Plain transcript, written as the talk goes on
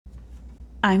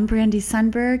I'm Brandy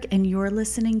Sundberg, and you're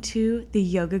listening to the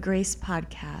Yoga Grace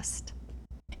podcast.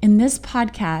 In this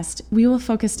podcast, we will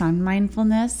focus on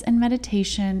mindfulness and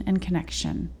meditation and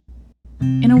connection.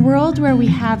 In a world where we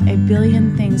have a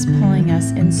billion things pulling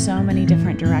us in so many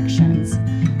different directions,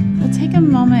 we'll take a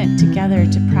moment together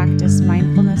to practice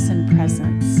mindfulness and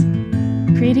presence,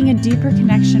 creating a deeper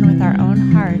connection with our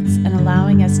own hearts and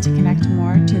allowing us to connect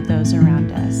more to those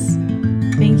around us.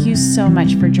 Thank you so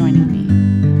much for joining me.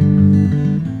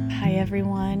 Hi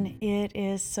everyone, it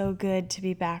is so good to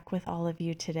be back with all of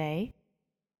you today.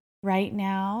 Right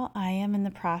now, I am in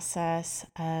the process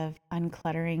of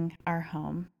uncluttering our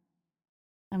home.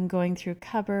 I'm going through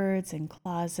cupboards and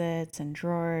closets and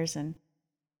drawers and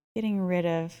getting rid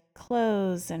of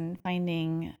clothes and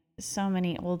finding so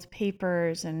many old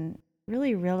papers and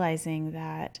really realizing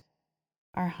that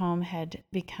our home had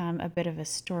become a bit of a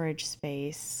storage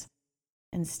space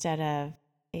instead of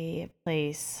a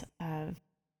place of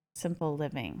simple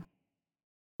living.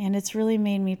 And it's really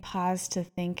made me pause to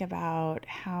think about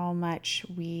how much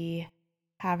we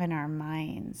have in our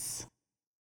minds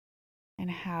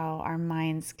and how our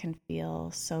minds can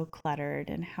feel so cluttered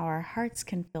and how our hearts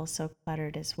can feel so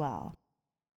cluttered as well.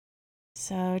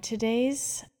 So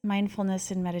today's mindfulness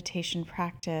and meditation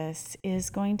practice is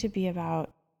going to be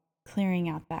about clearing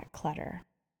out that clutter.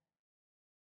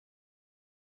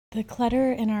 The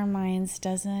clutter in our minds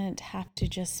doesn't have to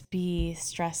just be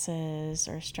stresses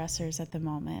or stressors at the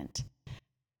moment.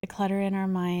 The clutter in our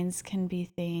minds can be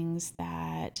things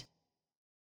that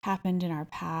happened in our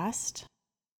past.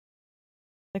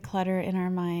 The clutter in our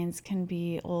minds can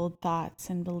be old thoughts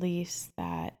and beliefs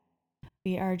that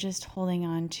we are just holding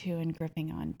on to and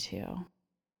gripping onto.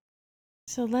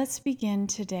 So let's begin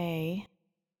today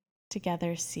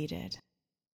together seated.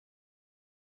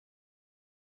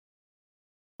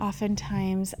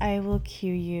 Oftentimes, I will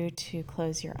cue you to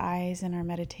close your eyes in our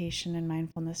meditation and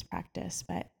mindfulness practice,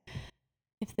 but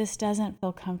if this doesn't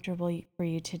feel comfortable for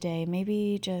you today,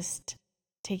 maybe just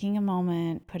taking a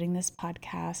moment, putting this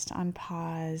podcast on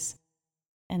pause,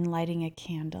 and lighting a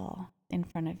candle in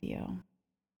front of you,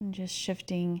 and just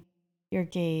shifting your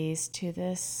gaze to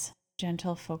this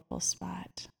gentle focal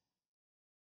spot.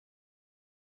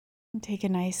 And take a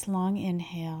nice long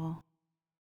inhale.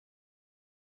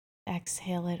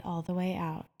 Exhale it all the way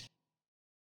out.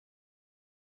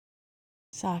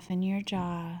 Soften your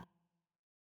jaw.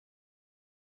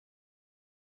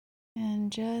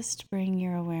 And just bring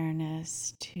your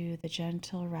awareness to the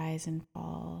gentle rise and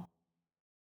fall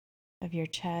of your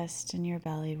chest and your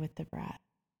belly with the breath.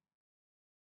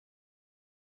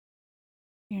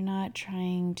 You're not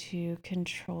trying to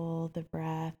control the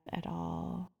breath at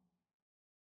all.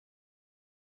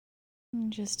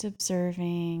 Just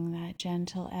observing that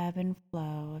gentle ebb and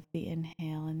flow of the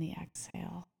inhale and the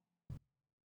exhale.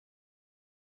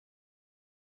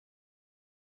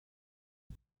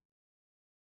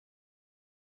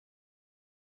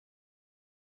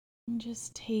 And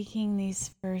just taking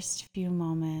these first few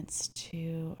moments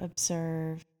to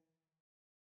observe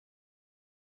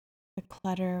the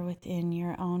clutter within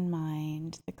your own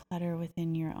mind, the clutter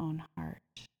within your own heart.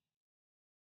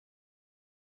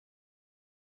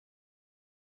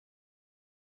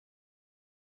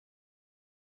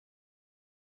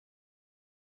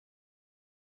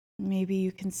 Maybe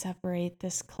you can separate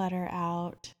this clutter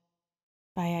out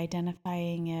by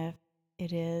identifying if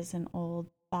it is an old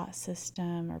thought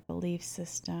system or belief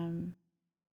system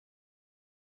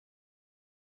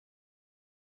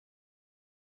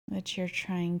that you're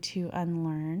trying to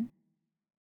unlearn.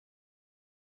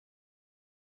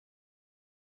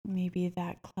 Maybe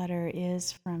that clutter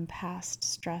is from past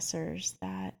stressors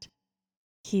that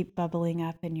keep bubbling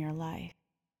up in your life.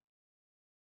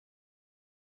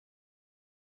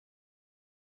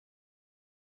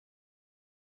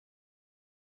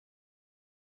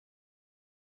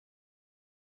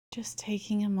 Just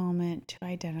taking a moment to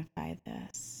identify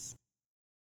this.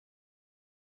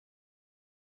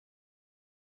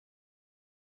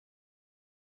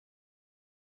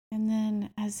 And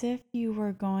then, as if you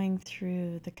were going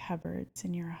through the cupboards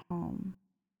in your home,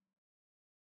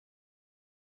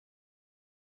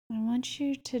 I want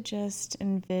you to just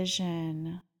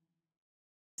envision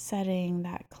setting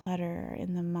that clutter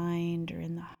in the mind or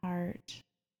in the heart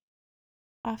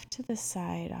off to the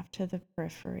side, off to the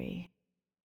periphery.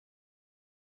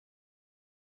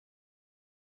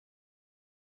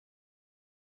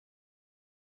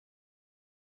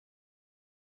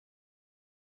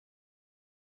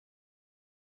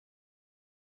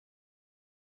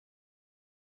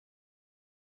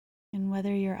 And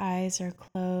whether your eyes are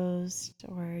closed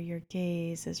or your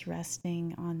gaze is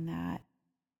resting on that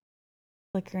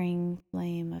flickering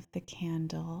flame of the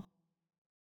candle.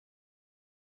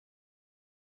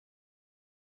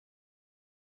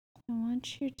 I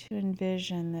want you to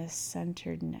envision this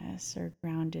centeredness or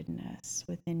groundedness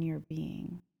within your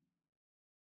being.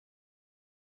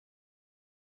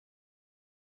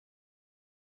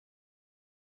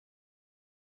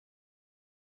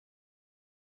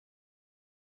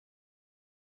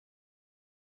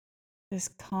 This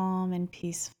calm and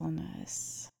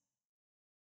peacefulness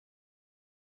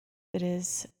that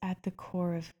is at the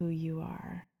core of who you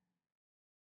are.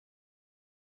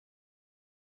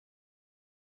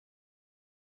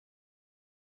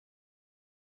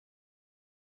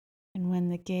 And when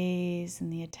the gaze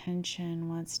and the attention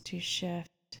wants to shift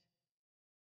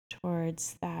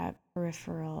towards that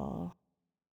peripheral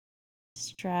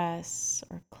stress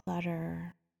or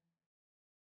clutter,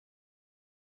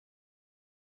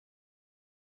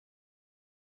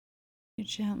 you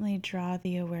gently draw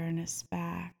the awareness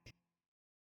back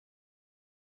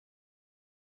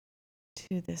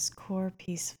to this core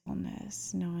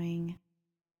peacefulness, knowing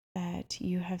that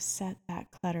you have set that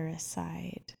clutter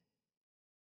aside.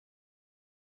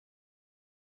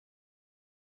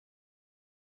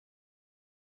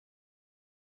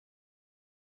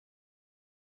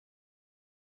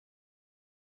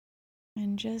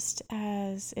 And just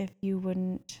as if you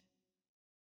wouldn't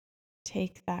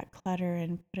take that clutter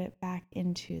and put it back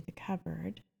into the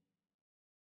cupboard,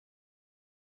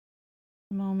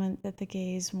 the moment that the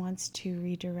gaze wants to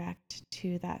redirect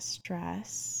to that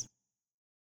stress,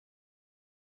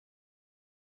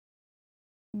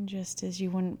 and just as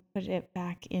you wouldn't put it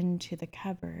back into the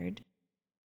cupboard,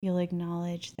 you'll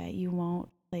acknowledge that you won't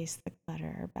place the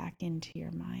clutter back into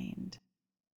your mind.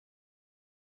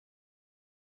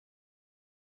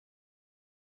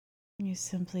 You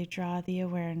simply draw the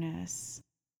awareness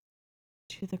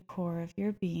to the core of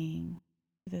your being,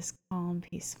 to this calm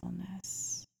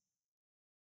peacefulness.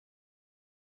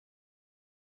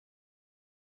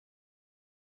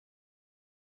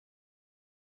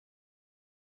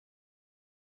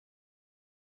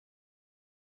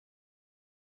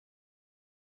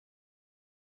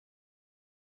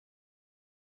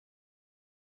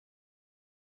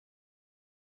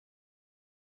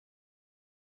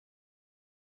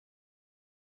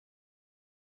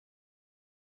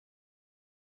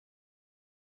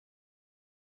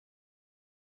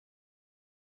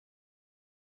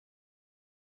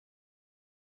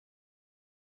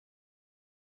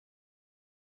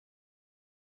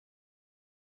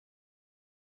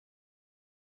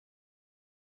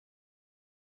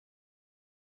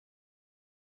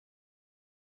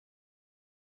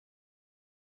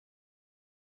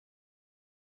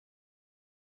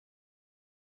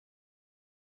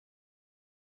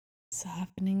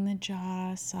 Softening the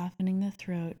jaw, softening the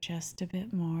throat just a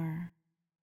bit more.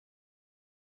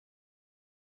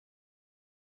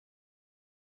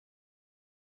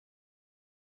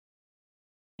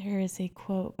 There is a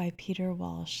quote by Peter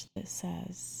Walsh that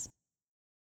says,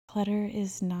 "Clutter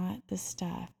is not the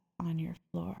stuff on your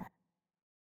floor.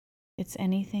 It's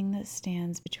anything that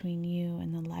stands between you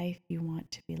and the life you want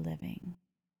to be living."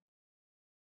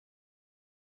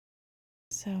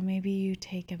 So maybe you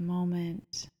take a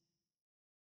moment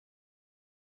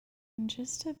and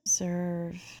just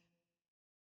observe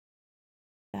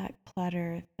that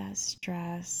clutter, that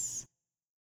stress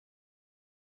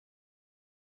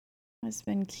has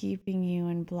been keeping you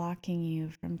and blocking you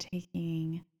from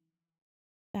taking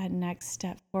that next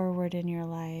step forward in your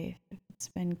life. If it's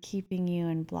been keeping you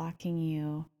and blocking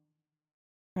you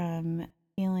from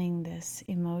feeling this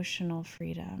emotional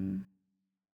freedom.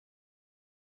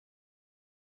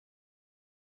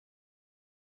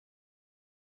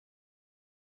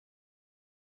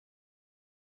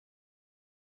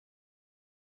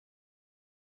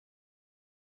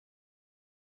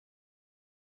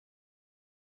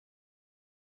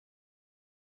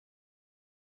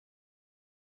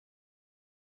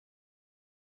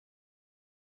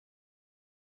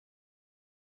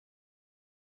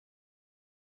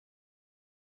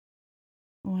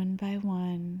 One by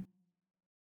one,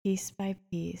 piece by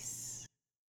piece,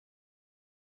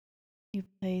 you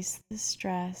place the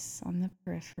stress on the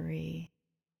periphery.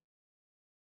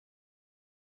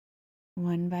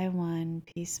 One by one,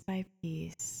 piece by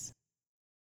piece,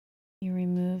 you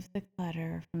remove the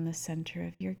clutter from the center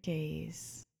of your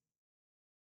gaze.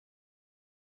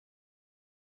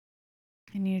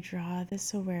 And you draw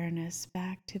this awareness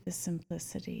back to the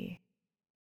simplicity,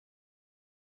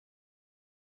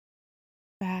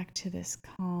 back to this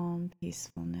calm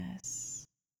peacefulness.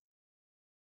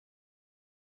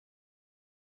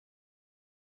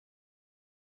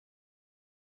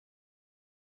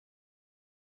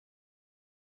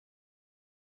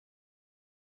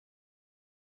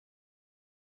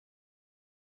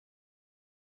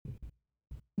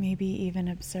 Maybe even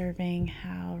observing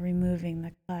how removing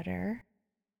the clutter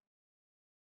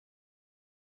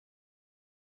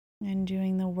and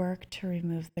doing the work to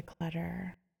remove the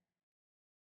clutter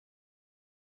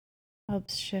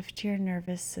helps shift your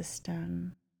nervous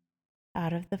system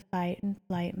out of the fight and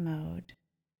flight mode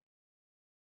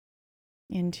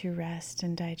into rest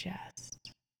and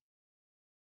digest.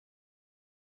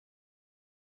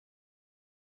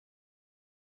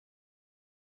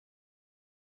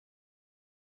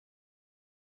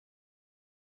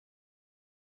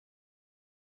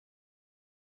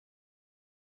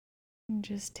 And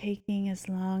just taking as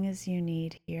long as you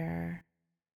need here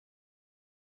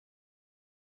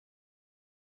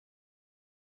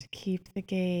to keep the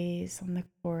gaze on the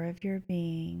core of your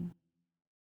being,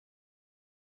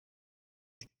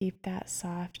 to keep that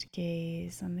soft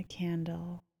gaze on the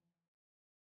candle,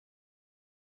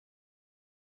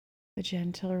 the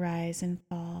gentle rise and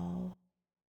fall,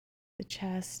 the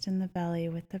chest and the belly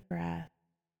with the breath.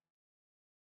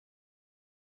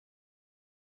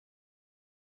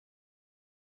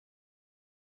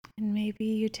 And maybe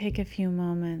you take a few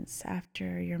moments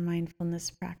after your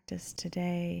mindfulness practice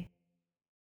today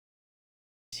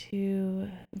to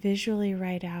visually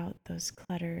write out those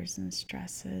clutters and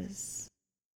stresses,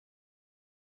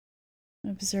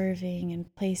 observing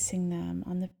and placing them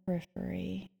on the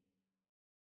periphery.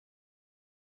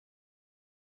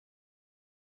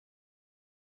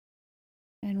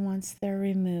 And once they're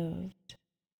removed,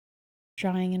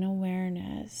 drawing an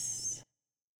awareness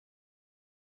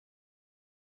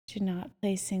to not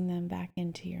placing them back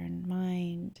into your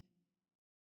mind,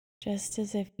 just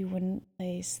as if you wouldn't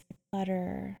place the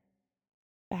clutter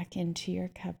back into your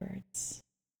cupboards.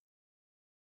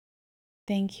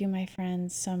 Thank you, my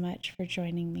friends, so much for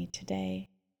joining me today.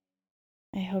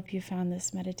 I hope you found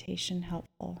this meditation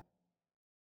helpful.